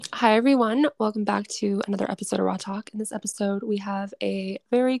Hi, everyone. Welcome back to another episode of Raw Talk. In this episode, we have a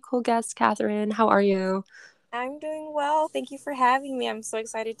very cool guest, Catherine. How are you? I'm doing well. Thank you for having me. I'm so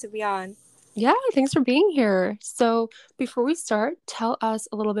excited to be on. Yeah, thanks for being here. So, before we start, tell us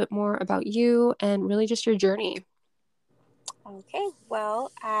a little bit more about you and really just your journey. Okay,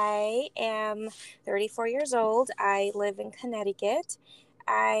 well, I am 34 years old. I live in Connecticut.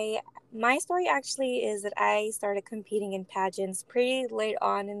 I My story actually is that I started competing in pageants pretty late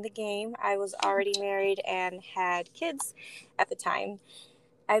on in the game. I was already married and had kids at the time.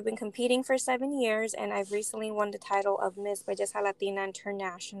 I've been competing for 7 years, and I've recently won the title of Miss Belleza Latina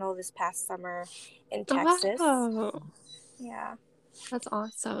International this past summer in Oh, Texas. wow. Yeah. That's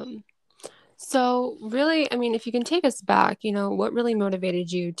awesome. So, really, I mean, if you can take us back, what really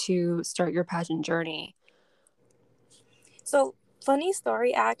motivated you to start your pageant journey? So, funny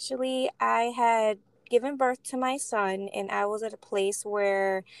story actually, I had given birth to my son, and I was at a place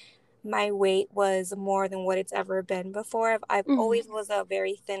where my weight was more than what it's ever been before. I've Mhm. always was a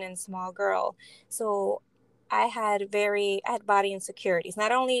very thin and small girl. So, I had body insecurities.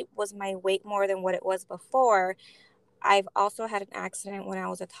 Not only was my weight more than what it was before, I've also had an accident when I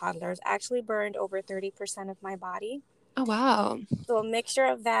was a toddler. It's actually burned over 30% of my body. Oh, wow. So a mixture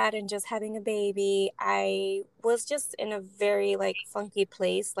of that and just having a baby, I was just in a very like funky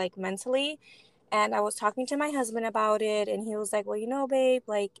place, like mentally. And I was talking to my husband about it, and he was like, "Well, babe,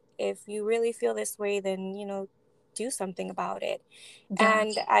 like if you really feel this way, then do something about it." Yeah.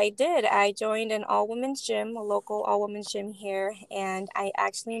 And I did. I joined an all women's gym, a local all women's gym here, and I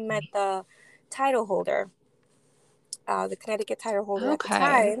actually met the title holder, the Connecticut title holder at the Okay.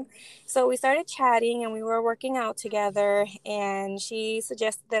 time. So we started chatting and we were working out together, and she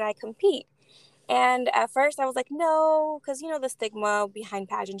suggested that I compete. And at first I was like, no, because the stigma behind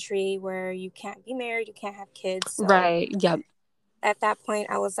pageantry where you can't be married, you can't have kids. So Right. Yep. at that point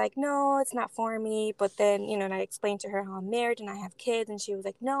I was like, no, it's not for me. But then, and I explained to her how I'm married and I have kids, and she was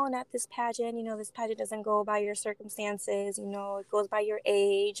like, no, not this pageant. This pageant doesn't go by your circumstances, it goes by your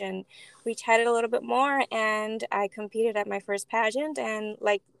age. And we chatted a little bit more, and I competed at my first pageant, and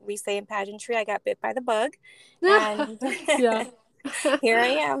like we say in pageantry, I got bit by the bug, and Yeah. here I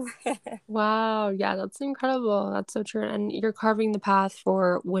am. Wow, yeah, that's incredible. That's so true. And you're carving the path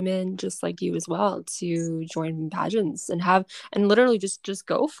for women just like you as well to join pageants and have and literally just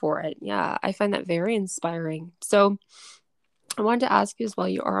go for it. Yeah, I find that very inspiring. So, I wanted to ask you as well,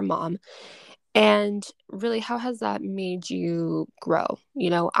 you are a mom, and really how has that made you grow?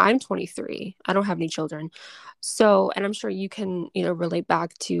 I'm 23. I don't have any children. So, and I'm sure you can, relate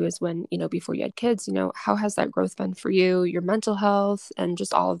back to as when, before you had kids, how has that growth been for you, your mental health and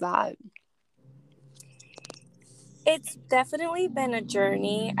just all of that? It's definitely been a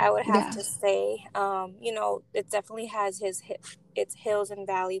journey, I would have Yeah. to say. It definitely has its hills and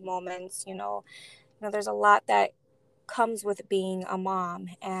valley moments. There's a lot that comes with being a mom,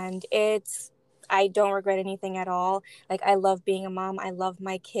 and I don't regret anything at all. Like, I love being a mom. I love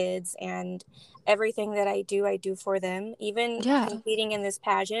my kids, and everything that I do for them. Even Yeah. competing in this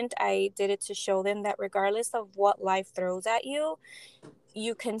pageant, I did it to show them that regardless of what life throws at you,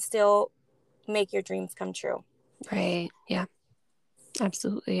 you can still make your dreams come true. Right. Yeah,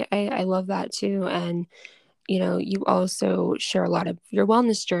 absolutely. I love that too. And, you also share a lot of your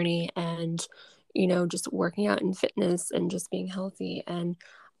wellness journey and, just working out and fitness and just being healthy. And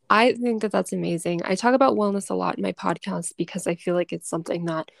I think that that's amazing. I talk about wellness a lot in my podcast because I feel like it's something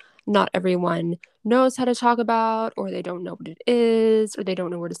that not everyone knows how to talk about, or they don't know what it is, or they don't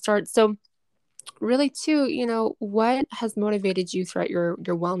know where to start. So, really too, what has motivated you throughout your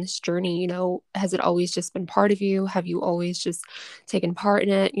wellness journey? Has it always just been part of you? Have you always just taken part in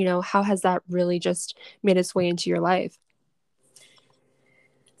it? How has that really just made its way into your life?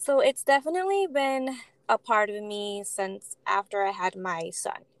 So it's definitely been a part of me since after I had my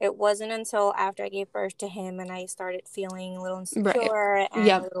son. It wasn't until after I gave birth to him and I started feeling a little Right. insecure and a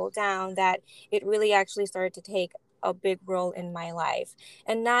Yep. little down that it really actually started to take a big role in my life.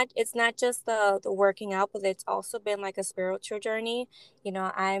 And not it's not just the working out, but it's also been like a spiritual journey.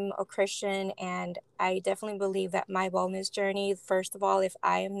 I'm a Christian, and I definitely believe that my wellness journey, first of all, if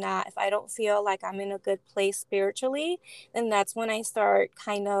I don't feel like I'm in a good place spiritually, and that's when I start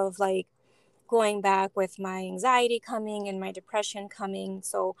kind of like going back with my anxiety coming and my depression coming.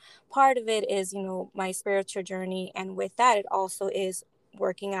 So part of it is, my spiritual journey. And with that, it also is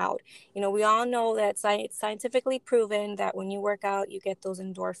working out. We all know that it's scientifically proven that when you work out, you get those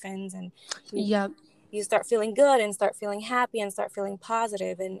endorphins, and you Yep. you start feeling good and start feeling happy and start feeling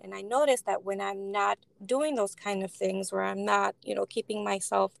positive. And I noticed that when I'm not doing those kind of things, where I'm not, keeping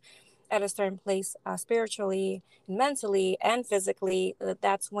myself at a certain place spiritually, mentally, and physically,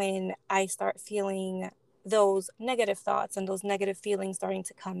 that's when I start feeling those negative thoughts and those negative feelings starting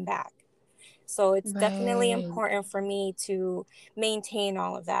to come back. So it's definitely Right. important for me to maintain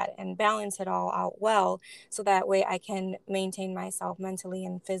all of that and balance it all out well, so that way I can maintain myself mentally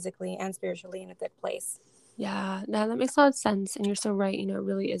and physically and spiritually in a good place. Yeah, no, that makes a lot of sense, and you're so right. You know, it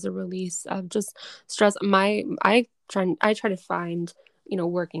really is a release of just stress. I try to find,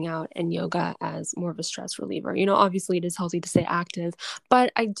 working out and yoga as more of a stress reliever. You know, obviously it is healthy to stay active,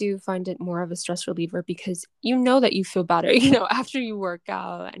 but I do find it more of a stress reliever because you know that you feel better, after you work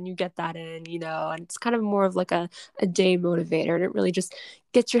out and you get that in, and it's kind of more of like a day motivator, and it really just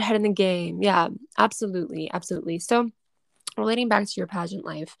gets your head in the game. Yeah, absolutely, absolutely. So relating back to your pageant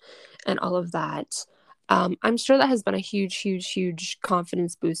life and all of that, I'm sure that has been a huge, huge, huge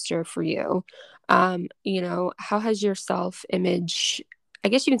confidence booster for you. How has your self image, I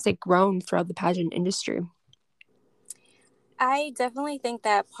guess you can say, grown throughout the pageant industry? I definitely think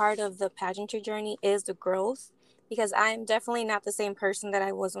that part of the pageantry journey is the growth, because I'm definitely not the same person that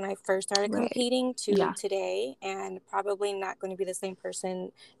I was when I first started Right. competing to Yeah. today, and probably not going to be the same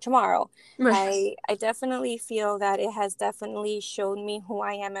person tomorrow. Right. I definitely feel that it has definitely shown me who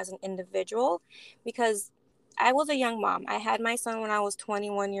I am as an individual, because I was a young mom. I had my son when I was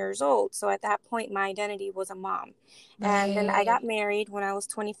 21 years old. So at that point, my identity was a mom. And then I got Right. married when I was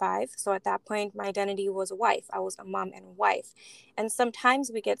 25. So at that point, my identity was a wife. I was a mom and wife. And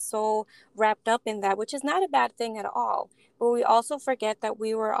sometimes we get so wrapped up in that, which is not a bad thing at all. But we also forget that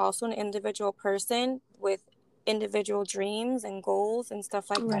we were also an individual person with individual dreams and goals and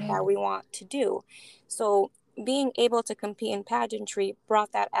stuff like that Right. that we want to do. So being able to compete in pageantry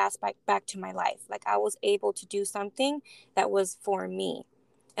brought that aspect back to my life. Like, I was able to do something that was for me.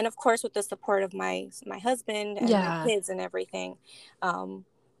 And of course, with the support of my husband and my Yeah. kids and everything. Um,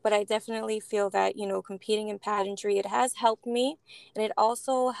 but I definitely feel that, competing in pageantry, it has helped me, and it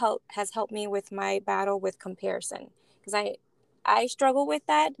also has helped me with my battle with comparison, because I struggle with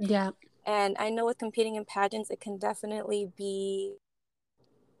that, Yeah. and I know with competing in pageants, it can definitely be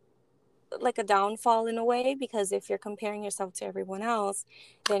like a downfall in a way, because if you're comparing yourself to everyone else,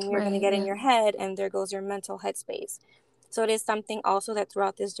 then you're going to Right. get in Right. your head, and there goes your mental headspace. So it is something also that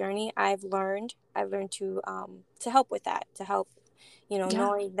throughout this journey I've learned to help with that, to help, Yeah.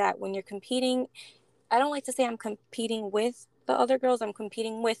 knowing that when you're competing, I don't like to say I'm competing with the other girls, I'm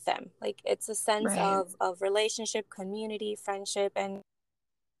competing with them. Like, it's a sense Right. of relationship, community, friendship, and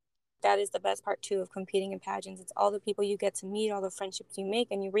that is the best part too of competing in pageants. It's all the people you get to meet, all the friendships you make,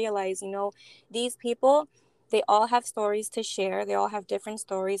 and you realize, these people, they all have stories to share. They all have different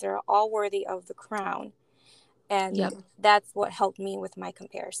stories. They're all worthy of the crown. And Yep. that's what helped me with my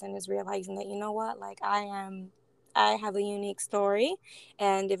comparison, is realizing that, like, I have a unique story,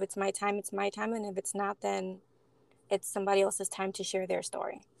 and if it's my time, it's my time, and if it's not, then it's somebody else's time to share their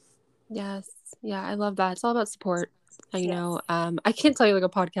story. Yes. Yeah, I love that. It's all about support. Yes. I can't tell you like a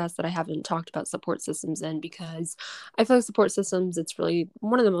podcast that I haven't talked about support systems in, because I feel like support systems, it's really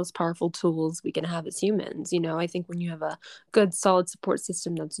one of the most powerful tools we can have as humans. I think when you have a good, solid support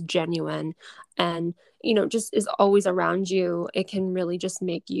system that's genuine and, just is always around you, it can really just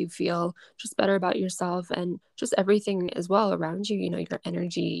make you feel just better about yourself and just everything as well around you, your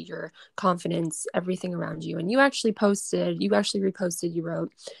energy, your confidence, everything around you. And you actually reposted, you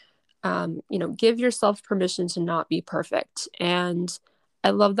wrote, give yourself permission to not be perfect. And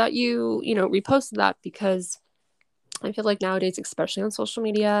I love that you reposted that, because I feel like nowadays, especially on social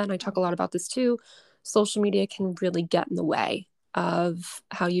media, and I talk a lot about this too, social media can really get in the way of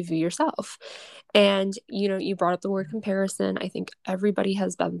how you view yourself. And, you brought up the word comparison. I think everybody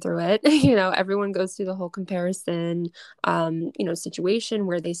has been through it. Everyone goes through the whole comparison, situation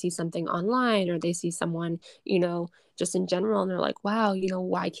where they see something online or they see someone, just in general, and they're like, wow,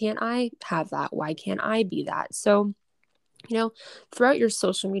 why can't I have that? Why can't I be that? So, you know, throughout your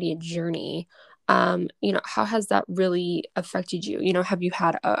social media journey, how has that really affected you? Have you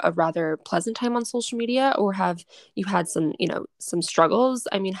had a rather pleasant time on social media, or have you had some struggles?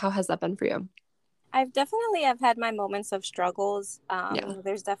 I mean, how has that been for you? I've had my moments of struggles. Yeah.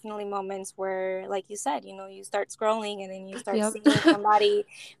 There's definitely moments where, like you said, you start scrolling, and then you start Yep. seeing somebody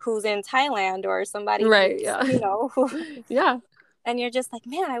who's in Thailand, or somebody Right. who's, Yeah. Yeah. and you're just like,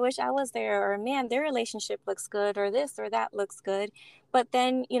 man, I wish I was there, or man, their relationship looks good, or this or that looks good. But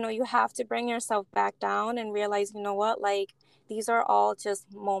then, you have to bring yourself back down and realize, you know what, like, these are all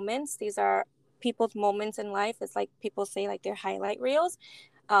just moments. These are people's moments in life. It's like people say, like, they're highlight reels.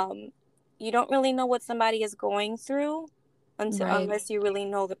 um, you don't really know what somebody is going through Right. unless you really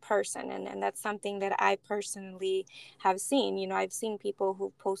know the person. And that's something that I personally have seen. I've seen people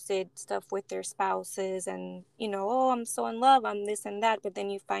who posted stuff with their spouses and, oh, I'm so in love, I'm this and that, but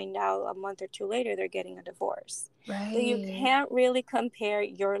then you find out a month or two later they're getting a divorce. So you Right. can't really compare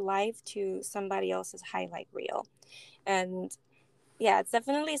your life to somebody else's highlight reel. And yeah, it's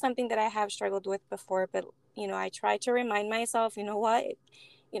definitely something that I have struggled with before, but I try to remind myself, what,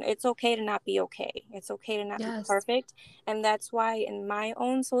 it's okay to not be okay. It's okay to not be Yes. perfect. And that's why in my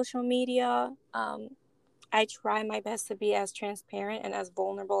own social media, I try my best to be as transparent and as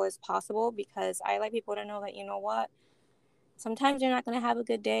vulnerable as possible, because I like people to know that, what, sometimes you're not going to have a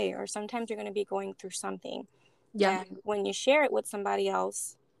good day, or sometimes you're going to be going through something. Yeah. And when you share it with somebody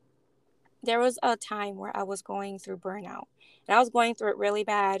else, there was a time where I was going through burnout, and I was going through it really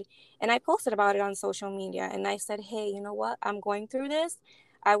bad. And I posted about it on social media, and I said, hey, you know what? I'm going through this.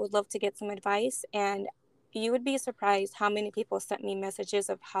 I would love to get some advice. And you would be surprised how many people sent me messages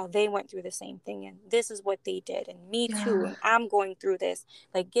of how they went through the same thing. And this is what they did. And me too. Yeah. And I'm going through this.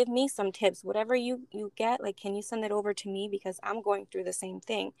 Like, give me some tips. Whatever you get, like, can you send it over to me? Because I'm going through the same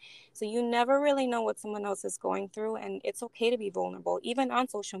thing. So you never really know what someone else is going through, and it's okay to be vulnerable, even on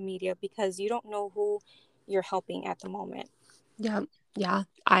social media, because you don't know who you're helping at the moment. Yeah. Yeah.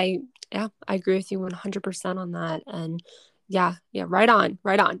 I agree with you 100% on that. And yeah, right on.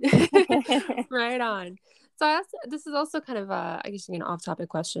 Right on. Right on. So this is also kind of a, I guess, an off-topic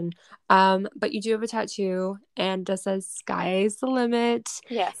question. But you do have a tattoo and it says "Sky's the limit."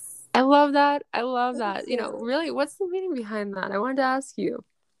 Yes. I love that. I love Thank that. you. Really, what's the meaning behind that? I wanted to ask you.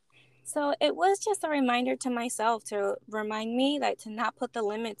 So it was just a reminder to myself, to remind me that to not put the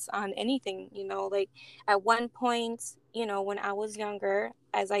limits on anything. Like at one point, when I was younger,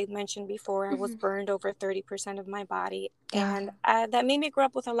 as I mentioned before, I was Mhm. burned over 30% of my body. Yeah. And that made me grow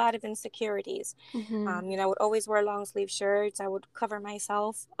up with a lot of insecurities. Hmm. I would always wear long sleeve shirts. I would cover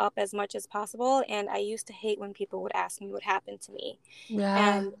myself up as much as possible. And I used to hate when people would ask me what happened to me.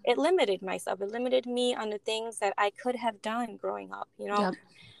 Yeah. And it limited myself. It limited me on the things that I could have done growing up. Yep.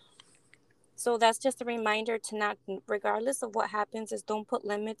 So that's just a reminder to not, regardless of what happens, is don't put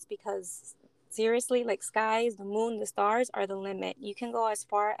limits, because seriously, like skies, the moon, the stars are the limit. You can go as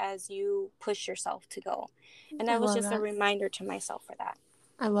far as you push yourself to go. And I that was love just a that. reminder to myself for that.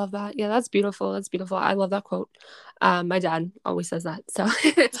 I love that. Yeah, that's beautiful. That's beautiful. I love that quote. My dad always says that. So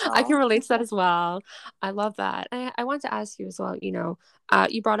I can Oh, relate to that as well. I love that. I want to ask you as well,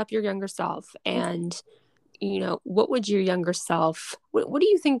 you brought up your younger self and, what would your younger self, what do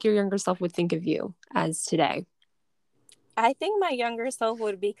you think your younger self would think of you as today? I think my younger self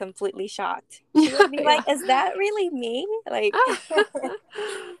would be completely shocked. She would be like, Yeah. "Is that really me?" Like,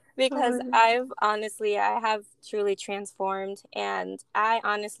 because Totally. I have truly transformed. And I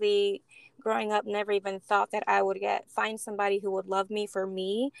honestly, growing up, never even thought that I would find somebody who would love me for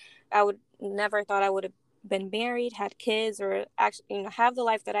me. I would never thought I would have been married, had kids, or actually, have the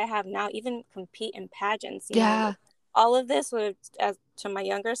life that I have now, even compete in pageants. Yeah. All of this would have, as to my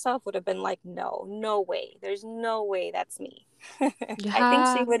younger self, would have been like, no, no way. There's no way that's me. I think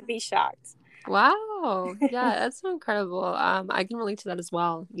she Yeah. would be shocked. Wow. Yeah, that's so incredible. I can relate to that as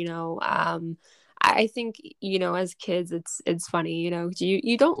well. I think, as kids it's funny,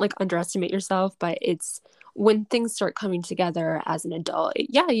 you don't like underestimate yourself, but it's when things start coming together as an adult,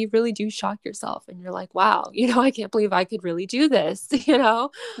 yeah, you really do shock yourself and you're like, wow, I can't believe I could really do this, Yeah.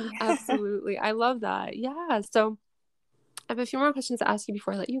 Absolutely. I love that. Yeah. So I have a few more questions to ask you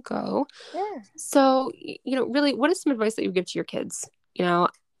before I let you go. Sure. So, really, what is some advice that you would give to your kids? You know,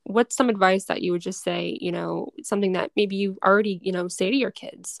 what's some advice that you would just say, something that maybe you already, say to your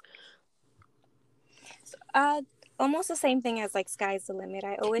kids? Uh, Almost the same thing as like sky's the limit.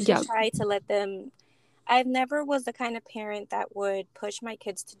 I always just Yep. try to let them. I've never was the kind of parent that would push my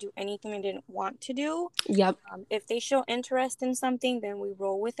kids to do anything they didn't want to do. Yep. If they show interest in something, then we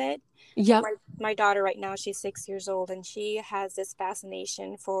roll with it. Like Yep. my daughter right now, she's 6 years old, and she has this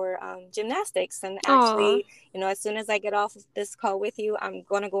fascination for gymnastics. And Aw. actually, as soon as I get off of this call with you, I'm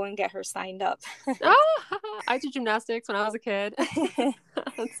gonna go and get her signed up. Ah, I did gymnastics when I was a kid.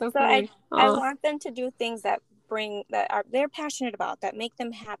 That's so So I funny. I Oh, want them to do things that bring that are they're passionate about, that make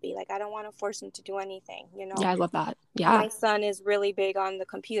them happy. Like I don't want to force them to do anything. yeah, I love that. Yeah. My son is really big on the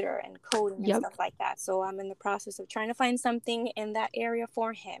computer and coding and Yep. stuff like that. So I'm in the process of trying to find something in that area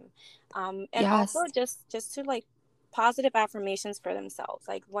for him. And also Yes. just to like positive affirmations for themselves.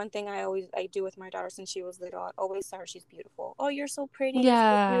 Like one thing I do with my daughter since she was little, I always tell her she's beautiful. Oh, you're so pretty, you're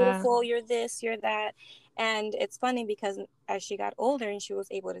so Yeah. beautiful, you're this, you're that. And it's funny because as she got older and she was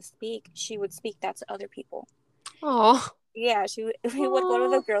able to speak, she would speak that to other people. Oh. Yeah, we would go to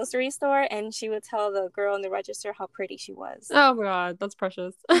the Oh, grocery store and she would tell the girl in the register how pretty she was. oh my God, that's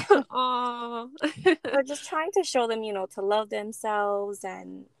precious. Oh, We're just trying to show them, to love themselves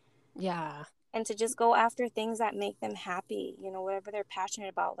yeah, and to just go after things that make them happy, whatever they're passionate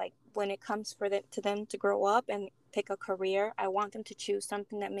about. Like when it comes to them to grow up and pick a career, I want them to choose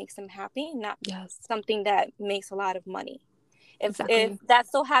something that makes them happy, not yes, something that makes a lot of money. If exactly. that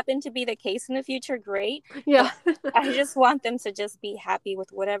still happened to be the case in the future, great. Yeah. But I just want them to just be happy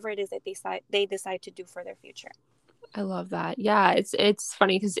with whatever it is that they decide to do for their future. I love that. Yeah, it's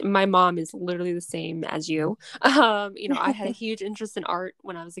funny because my mom is literally the same as you. I had a huge interest in art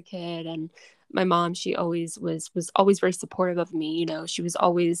when I was a kid, and my mom, she always was always very supportive of me. She was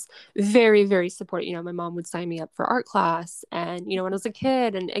always very, very supportive. My mom would sign me up for art class, and when I was a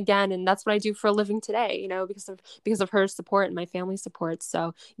kid, and again, and that's what I do for a living today. Because of her support and my family support.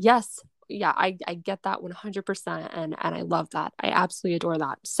 So yes, yeah, I get that 100%, and I love that. I absolutely adore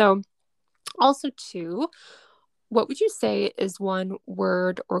that. So also too, what would you say is one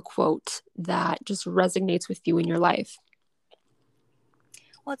word or quote that just resonates with you in your life?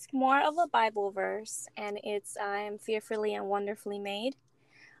 Well, it's more of a Bible verse, and it's I am fearfully and wonderfully made.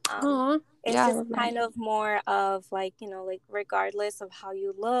 Um, Oh, it's yeah, I just love that. kind of more of like, like regardless of how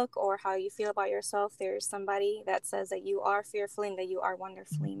you look or how you feel about yourself, there's somebody that says that you are fearfully and that you are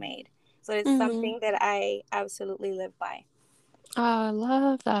wonderfully made. So it's Mm. something that I absolutely live by. Oh, I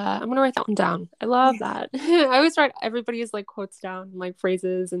love that. I'm gonna write that one down. I love that. I always write everybody's like quotes down, like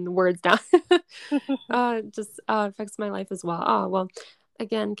phrases and the words down. Just affects my life as well. Oh, well,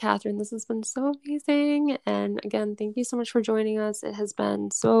 again, Catherine, this has been so amazing. And again, thank you so much for joining us. It has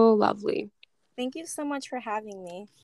been so lovely. Thank you so much for having me.